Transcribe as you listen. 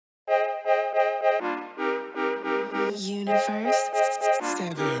Universe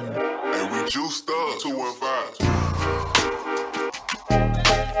 7. And we juiced up 215.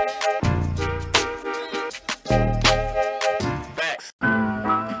 Facts.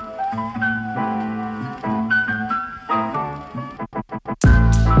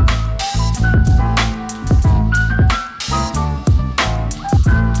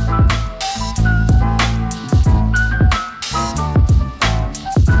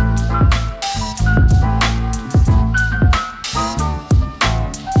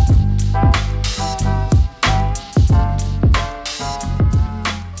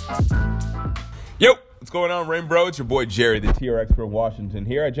 Yo, what's going on, Rainbow? It's your boy Jerry, the TR Expert Washington,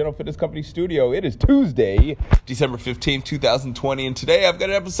 here at General Fitness Company Studio. It is Tuesday, December 15th, 2020, and today I've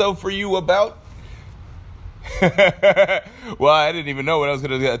got an episode for you about... well, I didn't even know what I was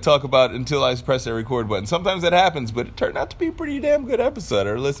going to talk about until I pressed that record button. Sometimes that happens, but it turned out to be a pretty damn good episode.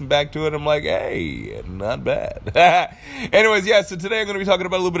 I listen back to it, I'm like, hey, not bad. Anyways, yeah, so today I'm going to be talking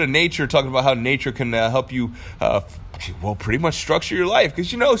about a little bit of nature, talking about how nature can help you, pretty much structure your life.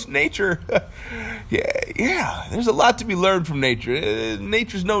 Because, nature, yeah, there's a lot to be learned from nature.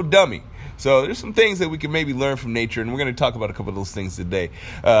 Nature's no dummy. So there's some things that we can maybe learn from nature, and we're going to talk about a couple of those things today.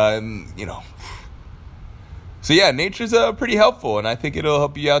 So yeah, nature's pretty helpful, and I think it'll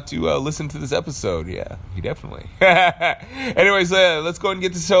help you out to listen to this episode. Yeah, you definitely. Anyways, let's go ahead and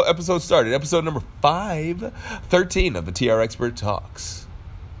get this episode started. Episode number 513 of the TR Expert Talks.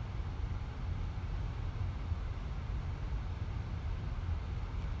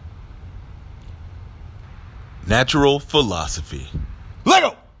 Natural philosophy.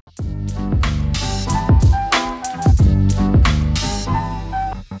 Lego!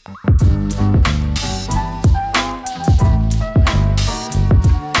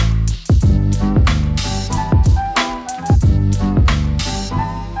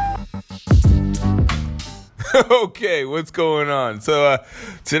 Okay, what's going on? So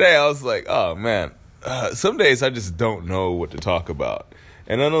today I was like, oh man, some days I just don't know what to talk about.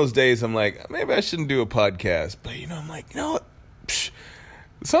 And on those days I'm like, maybe I shouldn't do a podcast. But I'm like, you know what?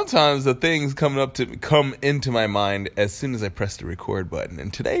 Sometimes the things come into my mind as soon as I press the record button.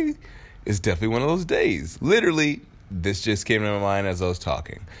 And today is definitely one of those days. Literally, this just came to my mind as I was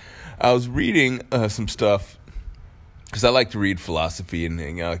talking. I was reading some stuff because I like to read philosophy and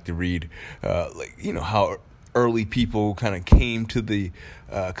I like to read how early people kind of came to the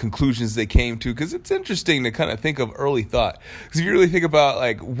conclusions they came to, because it's interesting to kind of think of early thought. Because if you really think about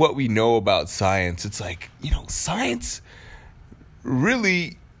like what we know about science, it's like, science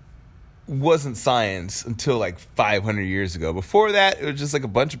really wasn't science until like 500 years ago. Before that, it was just like a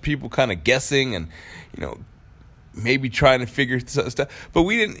bunch of people kind of guessing and, maybe trying to figure stuff. But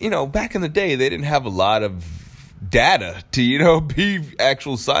we didn't, back in the day, they didn't have a lot of data to, be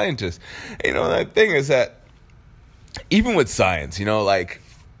actual scientists. The thing is that even with science, even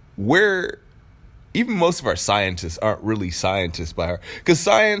most of our scientists aren't really scientists by heart, because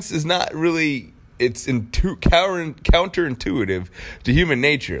science is not really, it's counterintuitive to human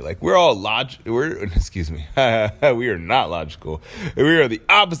nature. Like we are not logical. We are the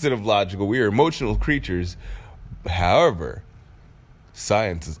opposite of logical. We are emotional creatures. However,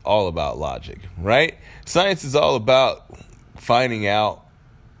 science is all about logic, right? Science is all about finding out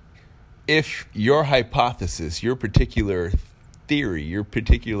if your hypothesis, your particular theory, your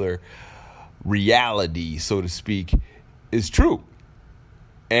particular reality, so to speak, is true.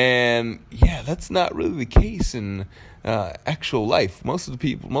 And yeah, that's not really the case in actual life. Most of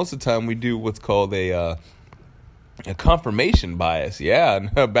the time we do what's called a confirmation bias. Yeah,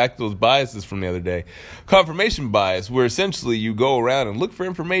 back to those biases from the other day. Confirmation bias, where essentially you go around and look for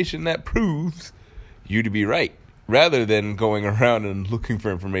information that proves you to be right, rather than going around and looking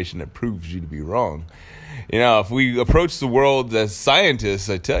for information that proves you to be wrong. If we approach the world as scientists,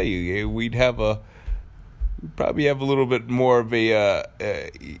 I tell you, we'd probably have a little bit more of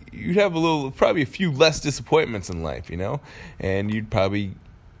probably a few less disappointments in life, and you'd probably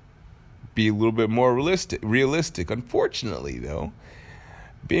be a little bit more realistic. Unfortunately, though,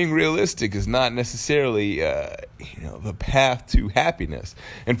 being realistic is not necessarily, the path to happiness.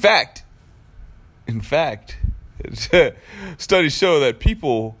 In fact, studies show that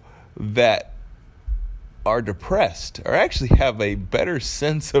people that are depressed actually have a better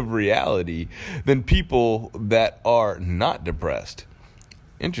sense of reality than people that are not depressed.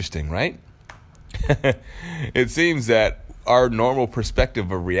 Interesting, right? It seems that our normal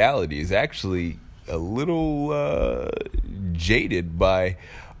perspective of reality is actually a little jaded by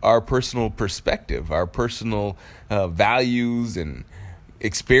our personal perspective, our personal values and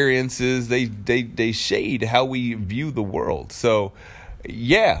experiences. They shade how we view the world. So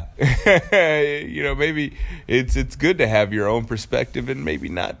yeah, maybe it's good to have your own perspective and maybe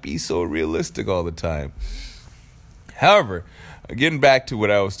not be so realistic all the time. However, getting back to what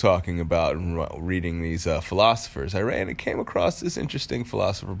I was talking about and reading these philosophers, I came across this interesting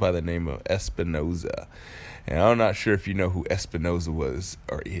philosopher by the name of Spinoza. And I'm not sure if you know who Spinoza was,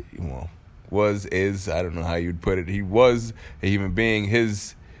 or is, I don't know how you'd put it. He was a human being.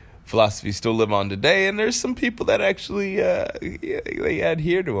 His philosophy still live on today, and there's some people that actually they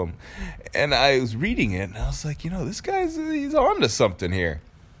adhere to him. And I was reading it, and I was like, this he's on to something here.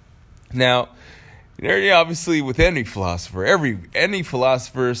 Now, obviously, with any philosopher, any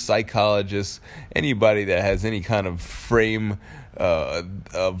philosopher, psychologist, anybody that has any kind of frame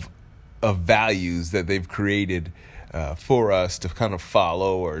of values that they've created for us to kind of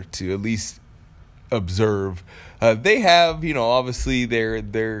follow or to at least observe, they have, obviously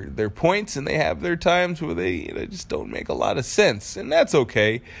their points, and they have their times where they just don't make a lot of sense, and that's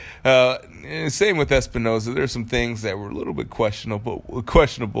okay. Same with Spinoza. There's some things that were a little bit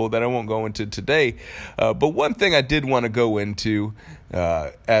questionable that I won't go into today. But one thing I did want to go into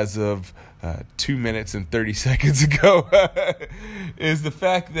as of 2 minutes and 30 seconds ago is the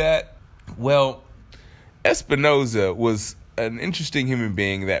fact that, Spinoza was an interesting human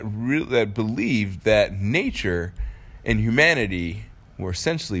being that believed that nature and humanity were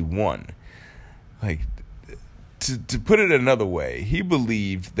essentially one. Like, to put it another way, he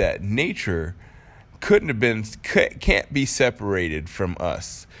believed that nature can't be separated from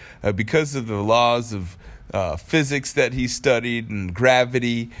us because of the laws of physics that he studied and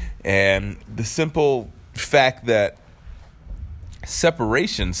gravity, and the simple fact that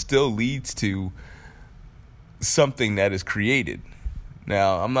separation still leads to something that is created.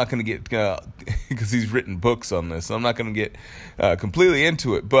 Now, I'm not going to get, because he's written books on this, so I'm not going to get completely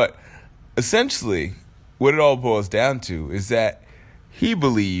into it, but essentially what it all boils down to is that he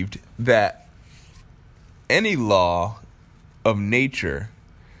believed that any law of nature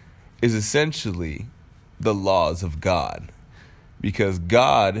is essentially the laws of God, because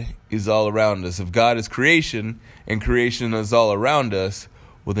God is all around us. If God is creation and creation is all around us,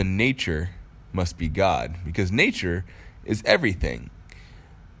 well, then nature must be God, because nature is everything.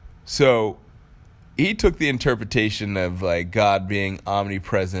 So he took the interpretation of God being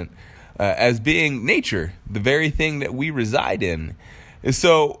omnipresent as being nature, the very thing that we reside in. And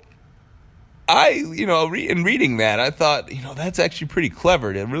so in reading that, I thought, that's actually pretty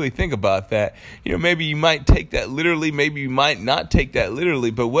clever to really think about that. Maybe you might take that literally, maybe you might not take that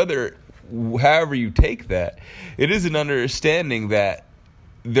literally, but however you take that, it is an understanding that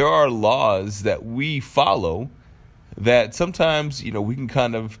there are laws that we follow that sometimes, we can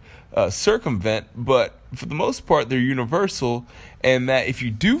kind of circumvent, but for the most part, they're universal, and that if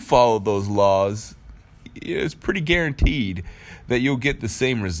you do follow those laws, it's pretty guaranteed that you'll get the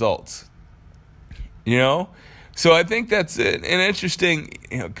same results. So I think that's an interesting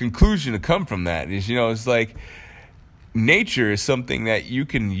conclusion to come from that is, it's like nature is something that you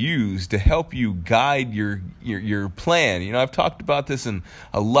can use to help you guide your plan. I've talked about this in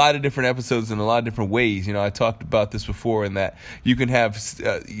a lot of different episodes in a lot of different ways. I talked about this before, in that you can have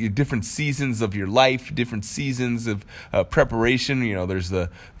different seasons of your life, different seasons of preparation. There's the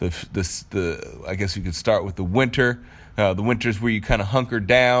I guess we could start with the winter. The winter's where you kind of hunker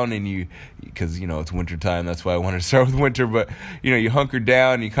down, and because it's winter time. That's why I wanted to start with winter. But you hunker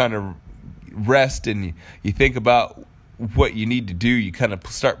down, you kind of rest, and you think about what you need to do. You kind of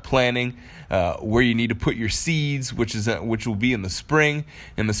start planning where you need to put your seeds, which will be in the spring.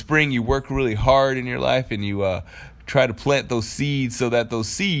 In the spring, you work really hard in your life, and you try to plant those seeds so that those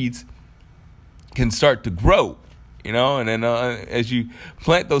seeds can start to grow. And then as you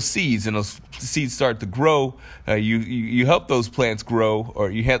plant those seeds and those seeds start to grow, you help those plants grow, or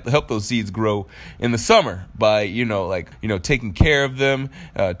you have to help those seeds grow in the summer by, taking care of them,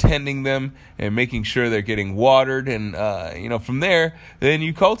 tending them, and making sure they're getting watered. And, from there, then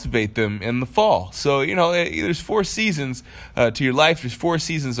you cultivate them in the fall. So, there's 4 seasons to your life. There's 4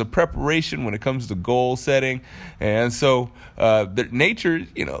 seasons of preparation when it comes to goal setting. And so nature,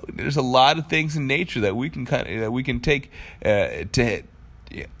 there's a lot of things in nature that we can take to.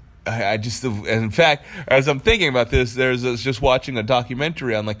 In fact, as I'm thinking about this, I was just watching a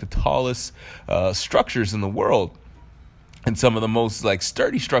documentary on the tallest structures in the world, and some of the most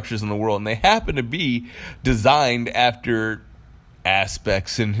sturdy structures in the world, and they happen to be designed after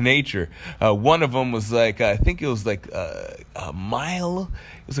aspects in nature. One of them was I think it was a mile.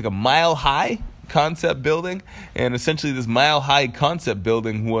 It was a mile high concept building, and essentially this mile high concept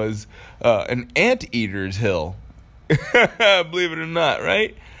building was an anteater's hill. Believe it or not,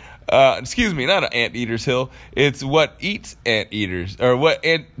 right? Excuse me, not an anteater's hill. It's what eats anteaters, or what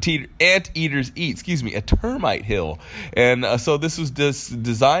anteaters eat. Excuse me, a termite hill. And so this was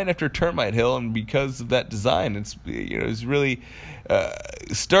designed after a termite hill, and because of that design, it's really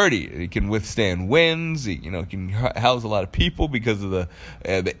sturdy. It can withstand winds. It can house a lot of people because of the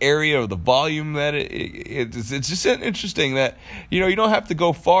area or the volume that it's just interesting that you don't have to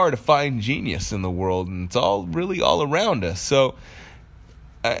go far to find genius in the world, and it's all really all around us. So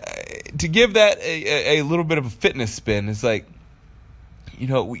to give that a little bit of a fitness spin, it's like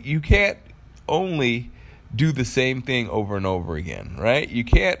you can't only do the same thing over and over again, right? You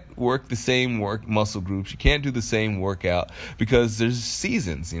can't work the same muscle groups. You can't do the same workout because there's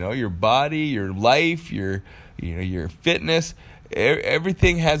seasons. Your body, your life, your fitness.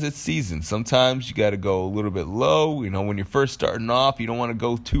 Everything has its season. Sometimes you got to go a little bit low. When you're first starting off, you don't want to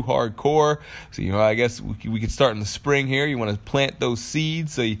go too hardcore. So, I guess we could start in the spring here. You want to plant those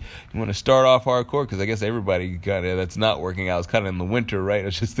seeds. So you want to start off hardcore because I guess everybody that's not working out is kind of in the winter, right? I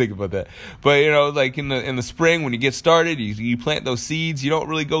was just thinking about that. But, like in the spring when you get started, you plant those seeds. You don't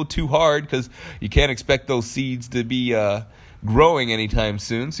really go too hard because you can't expect those seeds to be growing anytime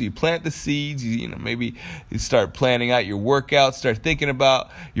soon. So you plant the seeds, maybe you start planning out your workout, start thinking about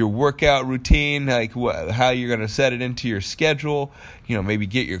your workout routine, like how you're going to set it into your schedule. Maybe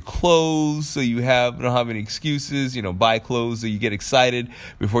get your clothes so you don't have any excuses. Buy clothes so you get excited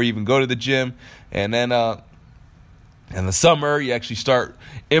before you even go to the gym. And then in the summer, you actually start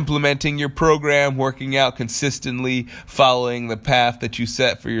implementing your program, working out consistently, following the path that you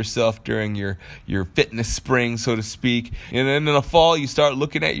set for yourself during your fitness spring, so to speak. And then in the fall, you start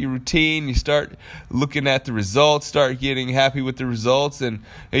looking at your routine, you start looking at the results, start getting happy with the results, and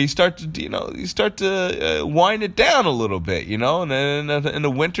you start to wind it down a little bit, And then in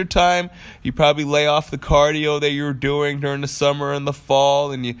the winter time, you probably lay off the cardio that you were doing during the summer and the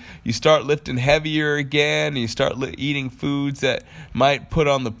fall, and you start lifting heavier again, and you start eating foods that might put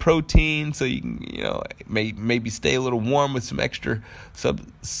on the protein so you can maybe stay a little warm with some extra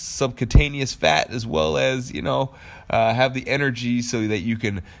subcutaneous fat, as well as have the energy so that you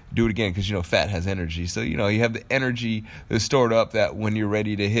can do it again, because fat has energy. So you have the energy that's stored up that when you're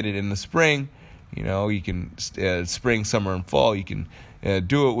ready to hit it in the spring, you can spring, summer, and fall, you can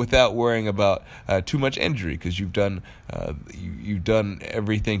do it without worrying about too much injury, because you've done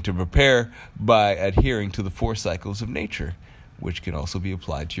everything to prepare by adhering to the 4 cycles of nature, which can also be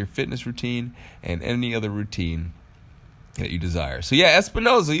applied to your fitness routine and any other routine that you desire. So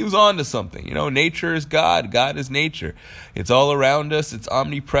Espinoza, he was on to something. Nature is God. God is nature. It's all around us. It's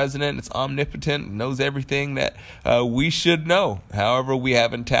omnipresent. It's omnipotent. It knows everything that we should know. However, we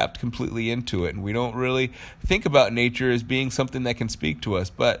haven't tapped completely into it, and we don't really think about nature as being something that can speak to us.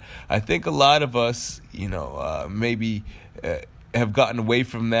 But I think a lot of us, maybe have gotten away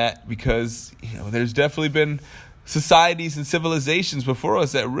from that because, there's definitely been societies and civilizations before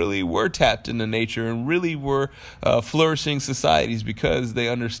us that really were tapped into nature and really were flourishing societies because they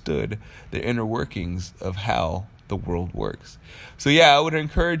understood the inner workings of how the world works. So I would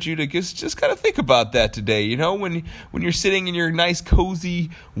encourage you to just kind of think about that today. When you're sitting in your nice,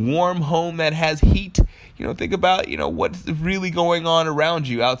 cozy, warm home that has heat, think about, what's really going on around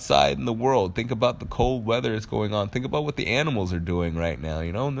you outside in the world. Think about the cold weather that's going on. Think about what the animals are doing right now.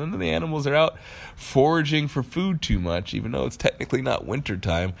 None of the animals are out foraging for food too much, even though it's technically not winter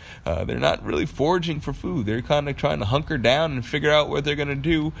time. They're not really foraging for food. They're kind of trying to hunker down and figure out what they're going to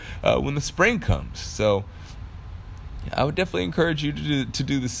do when the spring comes. So I would definitely encourage you to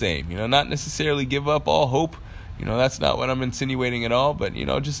do the same. Not necessarily give up all hope. That's not what I'm insinuating at all. But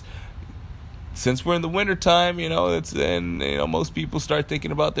just since we're in the winter time, most people start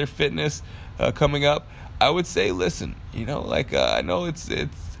thinking about their fitness coming up. I would say, listen, I know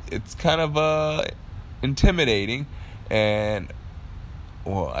it's kind of intimidating, and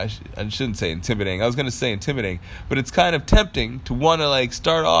I shouldn't say intimidating. I was going to say intimidating, but it's kind of tempting to want to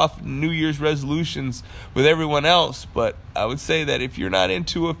start off New Year's resolutions with everyone else. But I would say that if you're not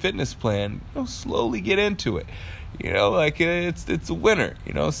into a fitness plan, slowly get into it. It's a winter,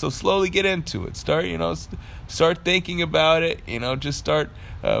 so slowly get into it. Start thinking about it, just start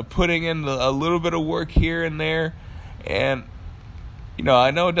putting in a little bit of work here and there. And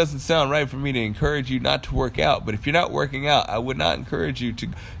I know it doesn't sound right for me to encourage you not to work out, but if you're not working out, I would not encourage you to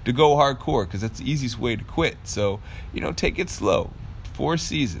go hardcore, because that's the easiest way to quit. So, take it slow. 4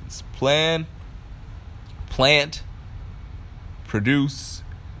 seasons. Plan, plant, produce,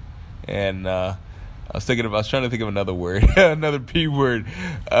 and I was trying to think of another word, another P word.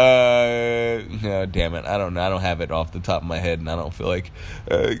 No, damn it. I don't know. I don't have it off the top of my head, and I don't feel like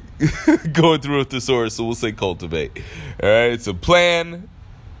going through a thesaurus, so we'll say cultivate. All right. So plan,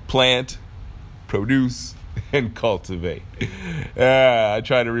 plant, produce, and cultivate. I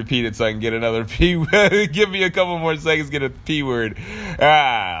try to repeat it so I can get another P word. Give me a couple more seconds, get a P word.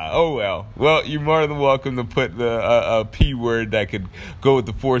 Oh well. Well, you're more than welcome to put a P word that could go with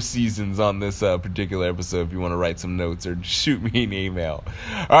the 4 seasons on this particular episode if you want to write some notes or shoot me an email.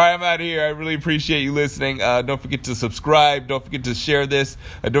 All right, I'm out of here. I really appreciate you listening. Don't forget to subscribe. Don't forget to share this.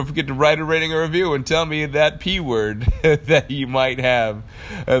 Don't forget to write a rating or review and tell me that P word that you might have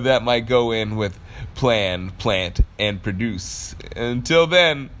that might go in with plan, plant, and produce. Until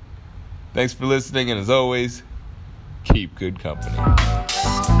then, thanks for listening, and as always, keep good company.